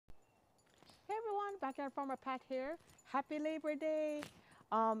everyone, Backyard Farmer Pat here. Happy Labor Day,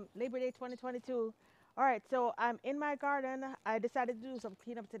 Labor Day 2022. All right, so I'm in my garden. I decided to do some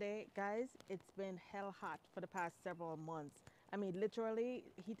cleanup today, guys. It's been hell hot for the past several months. I mean, literally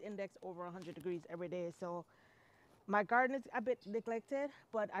heat index over 100 degrees every day. So my garden is a bit neglected,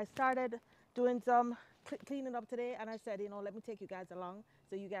 but I started doing some cleaning up today, and I said, let me take you guys along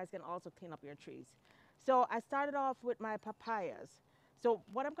so you guys can also clean up your trees. So I started off with my papayas. So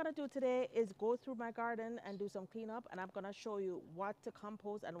what I'm gonna do today is go through my garden and do some cleanup, and I'm gonna show you what to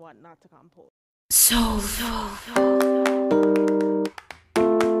compost and what not to compost.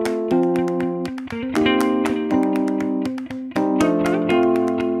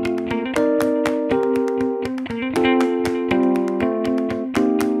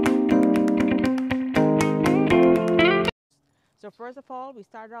 So first of all, we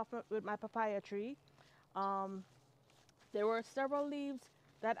started off with my papaya tree. Um, there were several leaves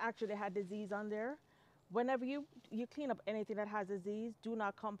that actually had disease on there. Whenever you clean up anything that has disease, do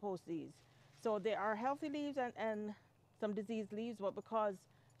not compost these. So there are healthy leaves and some diseased leaves, but because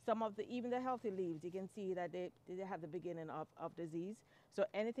some of the even the healthy leaves, you can see that they have the beginning of disease. So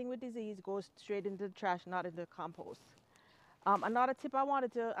anything with disease goes straight into the trash, not into the compost. Another tip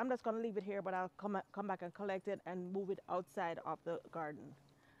I'm just going to leave it here, but I'll come back and collect it and move it outside of the garden.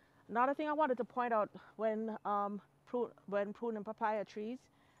 Another thing I wanted to point out when pruning papaya trees,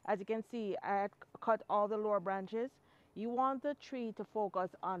 as you can see, I had cut all the lower branches. You want the tree to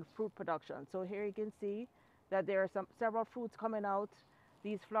focus on fruit production. So here you can see that there are several fruits coming out.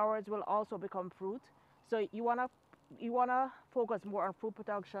 These flowers will also become fruit. So you wanna focus more on fruit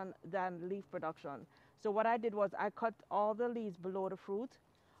production than leaf production. So what I did was I cut all the leaves below the fruit.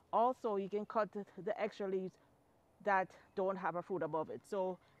 Also, you can cut the extra leaves that don't have a fruit above it.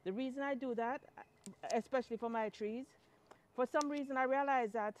 So the reason I do that, especially for my trees, for some reason I realize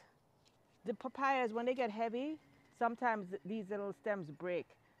that the papayas, when they get heavy, sometimes these little stems break.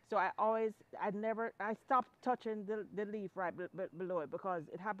 So I stopped touching the leaf right below it because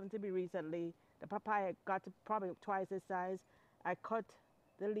it happened to be recently, the papaya got to probably twice its size. I cut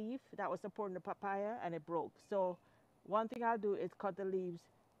the leaf that was supporting the papaya and it broke. So one thing I'll do is cut the leaves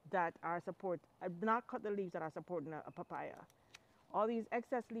not cut the leaves that are supporting a papaya. All these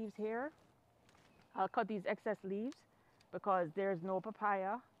excess leaves here, I'll cut these excess leaves because there's no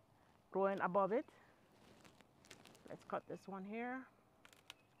papaya growing above it. Let's cut this one here.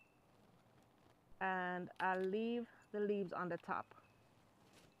 And I'll leave the leaves on the top.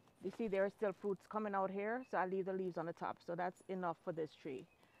 You see there are still fruits coming out here, so I'll leave the leaves on the top. So that's enough for this tree.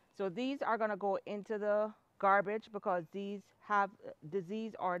 So these are gonna go into the garbage because these have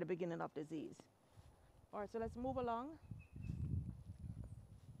disease or the beginning of disease. All right, so let's move along.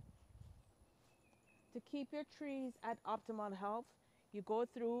 To keep your trees at optimal health, you go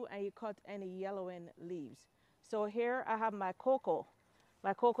through and you cut any yellowing leaves. So here I have my cocoa.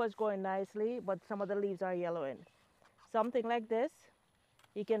 My cocoa is growing nicely, but some of the leaves are yellowing. Something like this,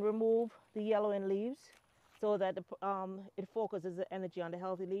 you can remove the yellowing leaves so that it focuses the energy on the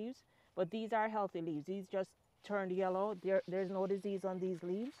healthy leaves. But these are healthy leaves. These just turned yellow. There's no disease on these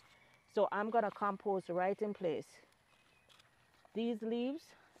leaves. So I'm gonna compost right in place. These leaves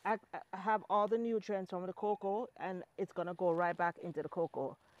have all the nutrients from the cocoa, and it's gonna go right back into the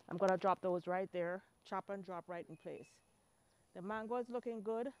cocoa. I'm gonna drop those right there, chop and drop right in place. The mango is looking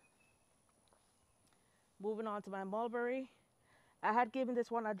good. Moving on to my mulberry. I had given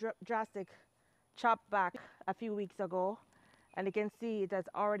this one a drastic chop back a few weeks ago, and you can see it has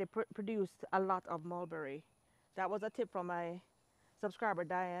already produced a lot of mulberry. That was a tip from my subscriber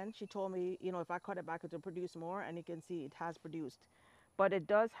Diane. She told me, if I cut it back, it will produce more, and you can see it has produced. But it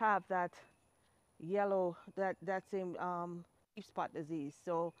does have that yellow, that same leaf spot disease.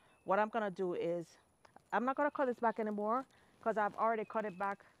 So what I'm gonna do is, I'm not gonna cut this back anymore because I've already cut it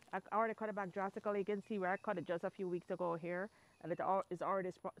back. I already cut it back drastically. You can see where I cut it just a few weeks ago here, and it is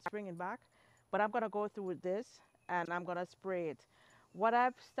already springing back. But I'm gonna go through with this, and I'm gonna spray it. What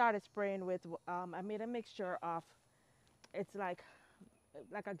I've started spraying with, I made a mixture of, it's like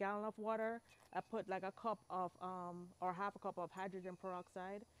a gallon of water. I put like a cup of or half a cup of hydrogen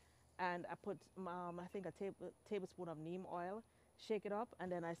peroxide, and I put I think a tablespoon of neem oil. Shake it up, and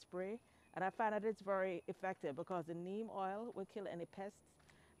then I spray. And I find that it's very effective because the neem oil will kill any pests,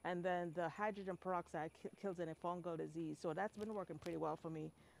 and then the hydrogen peroxide kills any fungal disease. So that's been working pretty well for me.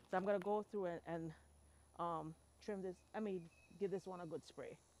 So I'm gonna go through and trim this. Give this one a good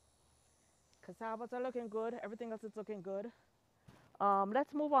spray. Cassavas are looking good. Everything else is looking good.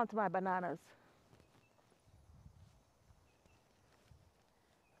 Let's move on to my bananas.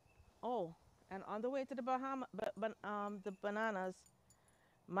 Oh, and on the way to the the bananas,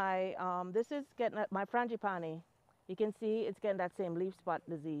 My this is getting my frangipani. You can see it's getting that same leaf spot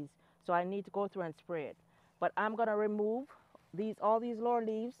disease. So I need to go through and spray it. But I'm gonna remove these all these lower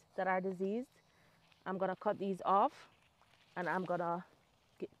leaves that are diseased. I'm gonna cut these off, and I'm gonna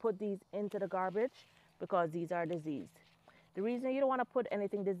put these into the garbage because these are diseased. The reason you don't want to put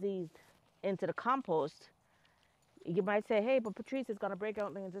anything diseased into the compost, you might say, hey, but Patrice is going to break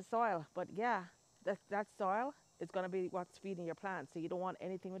out into soil. But yeah, that soil is going to be what's feeding your plants. So you don't want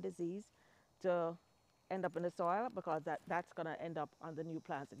anything with disease to end up in the soil because that's going to end up on the new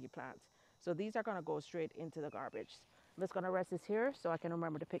plants that you plant. So these are going to go straight into the garbage. I'm just going to rest this here so I can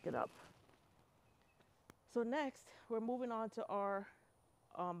remember to pick it up. So next, we're moving on to our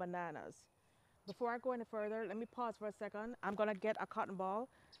bananas. Before I go any further, let me pause for a second. I'm gonna get a cotton ball.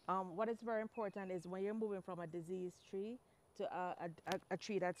 What is very important is when you're moving from a diseased tree to a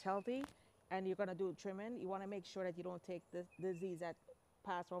tree that's healthy and you're gonna do trimming, you wanna make sure that you don't take the disease that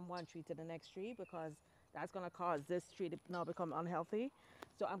pass from one tree to the next tree because that's gonna cause this tree to now become unhealthy.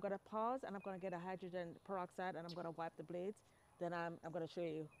 So I'm gonna pause and I'm gonna get a hydrogen peroxide and I'm gonna wipe the blades. Then I'm gonna show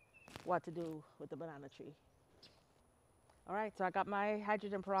you what to do with the banana tree. All right, so I got my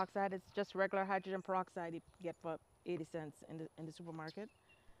hydrogen peroxide. It's just regular hydrogen peroxide you get for 80 cents in the supermarket.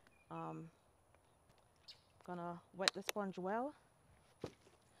 Um, gonna wet the sponge well,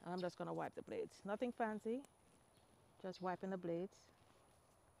 and I'm just gonna wipe the blades. Nothing fancy, just wiping the blades.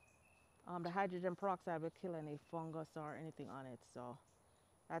 The hydrogen peroxide will kill any fungus or anything on it, so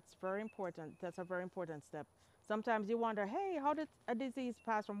that's very important. That's a very important step. Sometimes you wonder, hey, how did a disease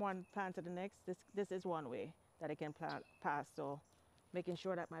pass from one plant to the next? This is one way that it can pass. So making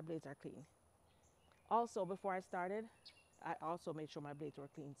sure that my blades are clean. Also, before I started, I also made sure my blades were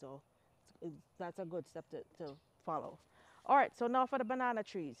clean. So that's a good step to follow. All right, so now for the banana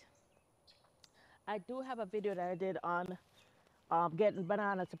trees. I do have a video that I did on getting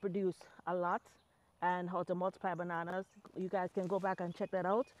bananas to produce a lot and how to multiply bananas. You guys can go back and check that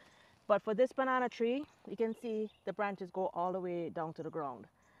out. But for this banana tree, you can see the branches go all the way down to the ground.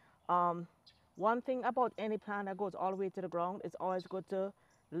 Um, One thing about any plant that goes all the way to the ground, it's always good to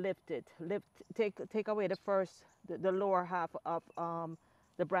lift it. Take away the lower half of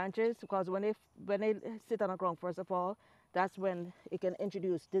the branches because when they sit on the ground, first of all, that's when it can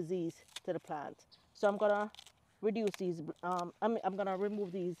introduce disease to the plant. So I'm gonna reduce these. I'm gonna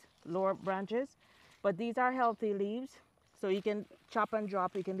remove these lower branches, but these are healthy leaves, so you can chop and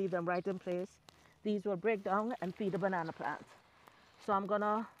drop. You can leave them right in place. These will break down and feed the banana plant. So I'm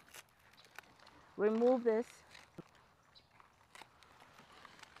gonna remove this.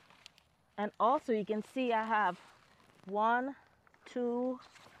 And also you can see I have 1, 2,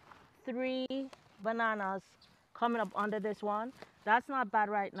 3 bananas coming up under this one. That's not bad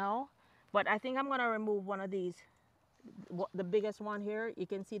right now, but I think I'm gonna remove one of these. The biggest one here, you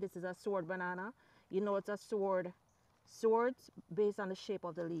can see this is a sword banana. You know it's a sword. Swords based on the shape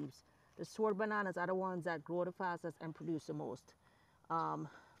of the leaves. The sword bananas are the ones that grow the fastest and produce the most,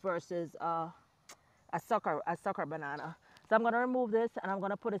 versus a sucker banana. So I'm gonna remove this and I'm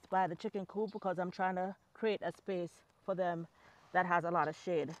gonna put it by the chicken coop because I'm trying to create a space for them that has a lot of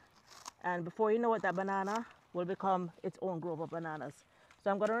shade. And before you know it, that banana will become its own grove of bananas.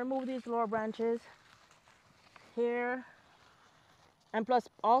 So I'm gonna remove these lower branches here. And plus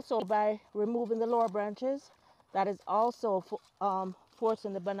also by removing the lower branches, that is also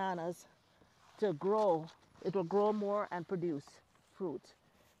forcing the bananas to grow. It will grow more and produce fruit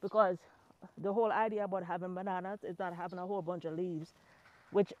because the whole idea about having bananas is not having a whole bunch of leaves,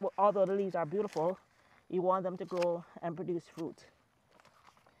 which although the leaves are beautiful, you want them to grow and produce fruit.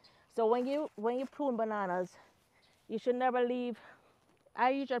 So when you prune bananas, you should never leave.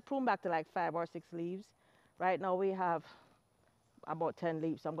 I usually prune back to like 5 or 6 leaves. Right now we have about 10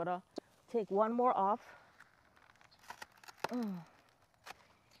 leaves. So I'm gonna take one more off.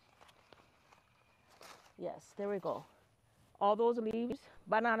 Yes, there we go. All those leaves,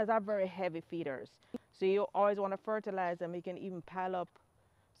 bananas are very heavy feeders. So you always want to fertilize them. You can even pile up.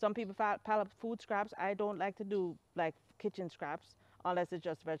 Some people pile up food scraps. I don't like to do like kitchen scraps unless it's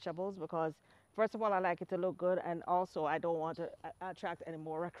just vegetables because first of all, I like it to look good, and also I don't want to attract any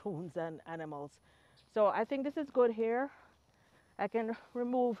more raccoons and animals. So I think this is good here. I can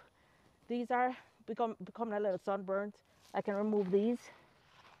remove, these are becoming a little sunburnt. I can remove these.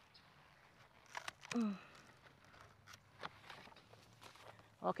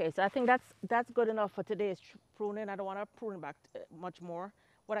 Okay, so I think that's good enough for today's pruning. I don't want to prune back much more.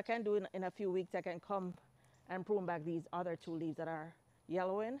 What I can do in a few weeks, I can come and prune back these other 2 leaves that are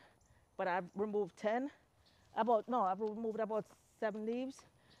yellowing. But I've removed 10. I've removed about 7 leaves.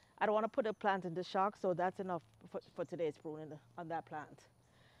 I don't want to put the plant into shock, so that's enough for today's pruning on that plant.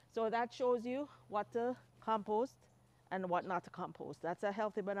 So that shows you what to compost and what not to compost. That's a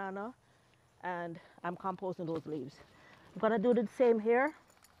healthy banana, and I'm composting those leaves. I'm gonna do the same here.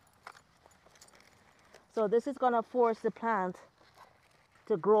 So this is gonna force the plant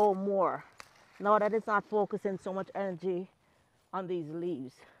to grow more now that it's not focusing so much energy on these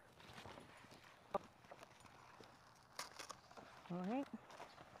leaves. All right.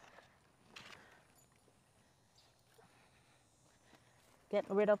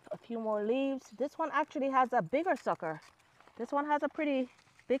 Getting rid of a few more leaves. This one actually has a bigger sucker. This one has a pretty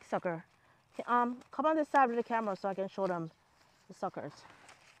big sucker. Come on this side of the camera so I can show them the suckers.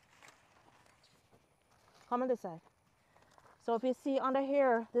 Come on this side. So if you see under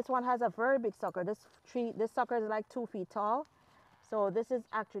here, this one has a very big sucker. This sucker is like 2 feet tall. So this is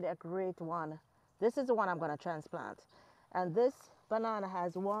actually a great one. This is the one I'm gonna transplant. And this banana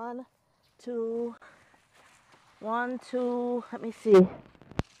has one, two, let me see.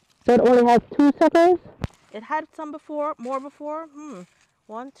 So it only has 2 suckers? It had some before, more before.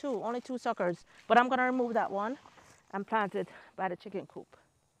 1, 2, only 2 suckers. But I'm gonna remove that one and plant it by the chicken coop.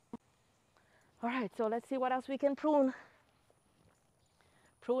 All right, so let's see what else we can prune.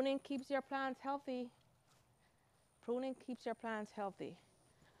 Pruning keeps your plants healthy. Pruning keeps your plants healthy.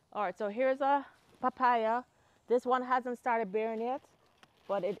 All right, so here's a papaya. This one hasn't started bearing yet,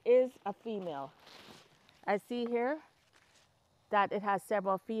 but it is a female. I see here that it has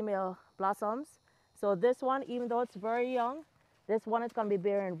several female blossoms. So this one, even though it's very young, this one is going to be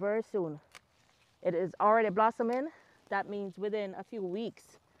bearing very soon. It is already blossoming. That means within a few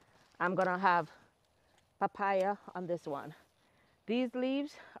weeks, I'm going to have papaya on this one. These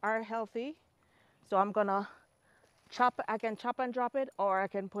leaves are healthy, so I'm going to I can chop and drop it, or I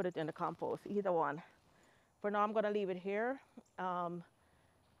can put it in the compost, either one. For now, I'm going to leave it here and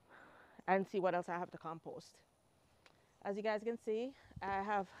see what else I have to compost. As you guys can see, I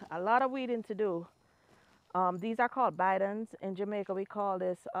have a lot of weeding to do. These are called Bidens. In Jamaica, we call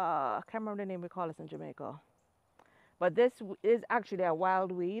this, I can't remember the name we call this in Jamaica. But this is actually a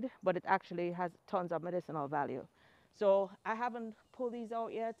wild weed, but it actually has tons of medicinal value. So I haven't pulled these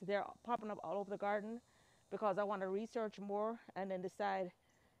out yet. They're popping up all over the garden because I want to research more and then decide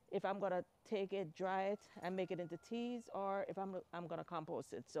if I'm going to take it, dry it, and make it into teas, or if I'm going to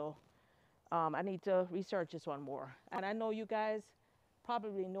compost it. So I need to research this one more. And I know you guys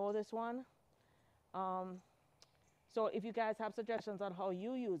probably know this one. So if you guys have suggestions on how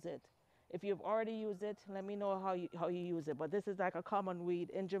you use it, if you've already used it, let me know how you use it. But this is like a common weed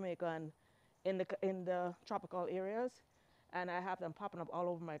in Jamaica and in the tropical areas, and I have them popping up all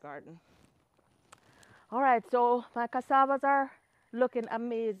over my garden. All right, so my cassavas are looking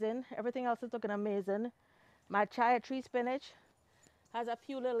amazing. Everything else is looking amazing. My chia tree spinach has a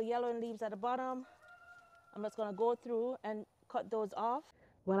few little yellow leaves at the bottom. I'm just gonna go through and cut those off.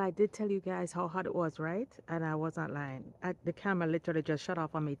 Well, I did tell you guys how hot it was, right? And I was not lying. The camera literally just shut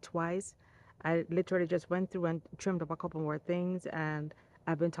off on me twice. I literally just went through and trimmed up a couple more things, and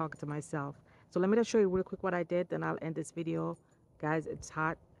I've been talking to myself. So let me just show you real quick what I did, then I'll end this video. Guys, it's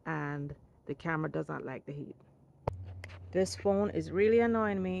hot and the camera does not like the heat. This phone is really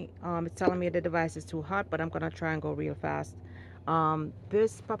annoying me. It's telling me the device is too hot, but I'm gonna try and go real fast.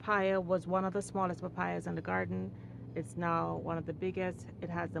 This papaya was one of the smallest papayas in the garden. It's now one of the biggest. It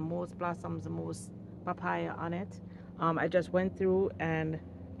has the most blossoms, the most papaya on it. I just went through and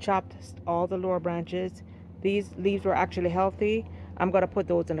chopped all the lower branches. These leaves were actually healthy. I'm gonna put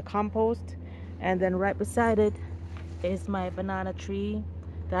those in the compost. And then right beside it is my banana tree.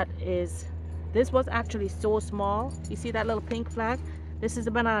 This was actually so small. You see that little pink flag? This is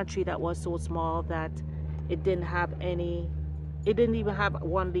a banana tree that was so small that it didn't even have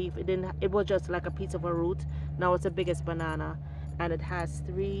one leaf. It was just like a piece of a root. Now it's the biggest banana, and it has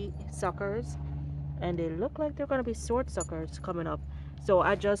 3 suckers, and they look like they're going to be short suckers coming up. So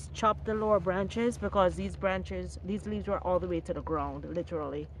I just chopped the lower branches because these leaves were all the way to the ground,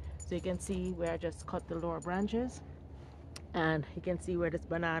 literally. So you can see where I just cut the lower branches, and you can see where this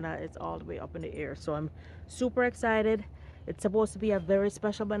banana is all the way up in the air. So I'm super excited. It's supposed to be a very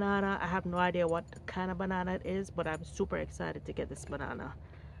special banana. I have no idea what kind of banana it is, but I'm super excited to get this banana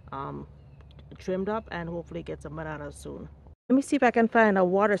trimmed up and hopefully get some bananas soon. Let me see if I can find a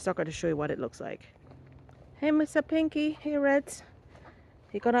water sucker to show you what it looks like. Hey, Mr. Pinky. Hey, Reds.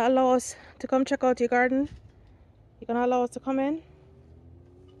 You gonna allow us to come check out your garden? You gonna allow us to come in?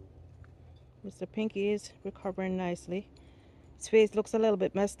 Mr. Pinky is recovering nicely. His face looks a little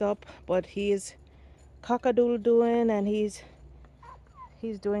bit messed up, but he's cock-a-doodle doing, and he's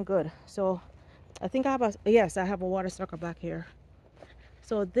doing good. So I think I have a water sucker back here.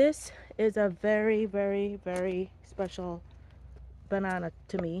 So this is a very, very, very special banana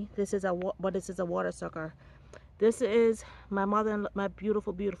to me. This is but this is a water sucker. This is my mother, my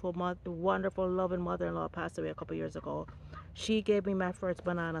beautiful, beautiful, wonderful, loving mother-in-law passed away a couple years ago. She gave me my first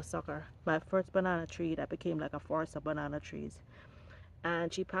banana sucker, my first banana tree that became like a forest of banana trees.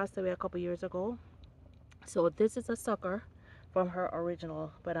 And she passed away a couple years ago. So this is a sucker from her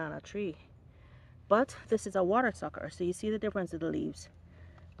original banana tree. But this is a water sucker. So you see the difference in the leaves.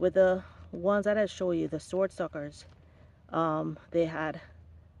 With the ones that I show you, the sword suckers, they had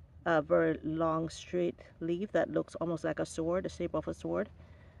a very long straight leaf that looks almost like a sword, the shape of a sword.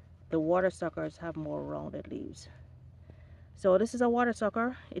 The water suckers have more rounded leaves. So this is a water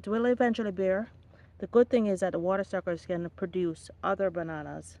sucker. It will eventually bear. The good thing is that the water suckers can produce other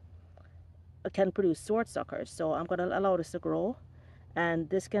bananas, can produce sword suckers. So I'm going to allow this to grow, and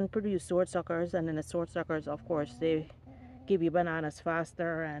this can produce sword suckers, and then the sword suckers, of course, they give you bananas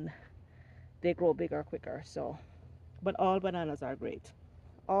faster and they grow bigger quicker. So, but all bananas are great.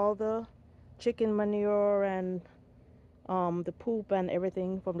 All the chicken manure and the poop and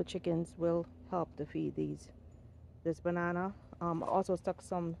everything from the chickens will help to feed this banana. Also stuck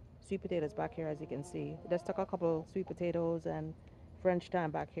some sweet potatoes back here, as you can see. Just stuck a couple sweet potatoes and French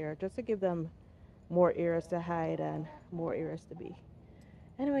thyme back here just to give them more areas to hide and more areas to be.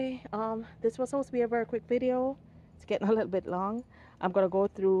 Anyway, this was supposed to be a very quick video. It's getting a little bit long. I'm gonna go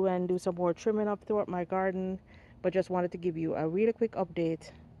through and do some more trimming up throughout my garden, but just wanted to give you a really quick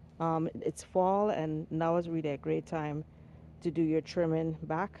update. It's fall, and now is really a great time to do your trimming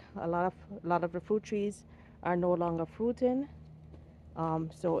back. A lot of the fruit trees are no longer fruiting,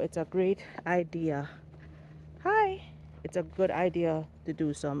 so it's a great idea. Hi, it's a good idea to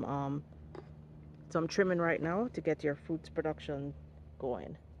do some trimming right now to get your fruits production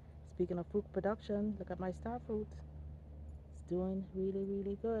going. Speaking of fruit production, look at my star fruit. It's doing really,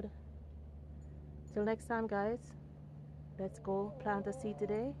 really good. Till next time, guys, let's go plant a seed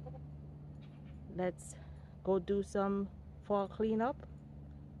today. Let's go do some fall cleanup.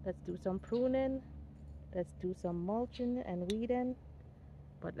 Let's do some pruning. Let's do some mulching and weeding.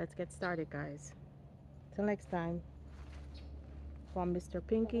 But let's get started, guys. Till next time, from Mr.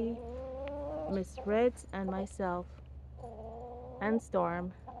 Pinky, Miss Reds, and myself, and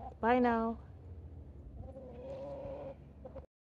Storm. Bye now.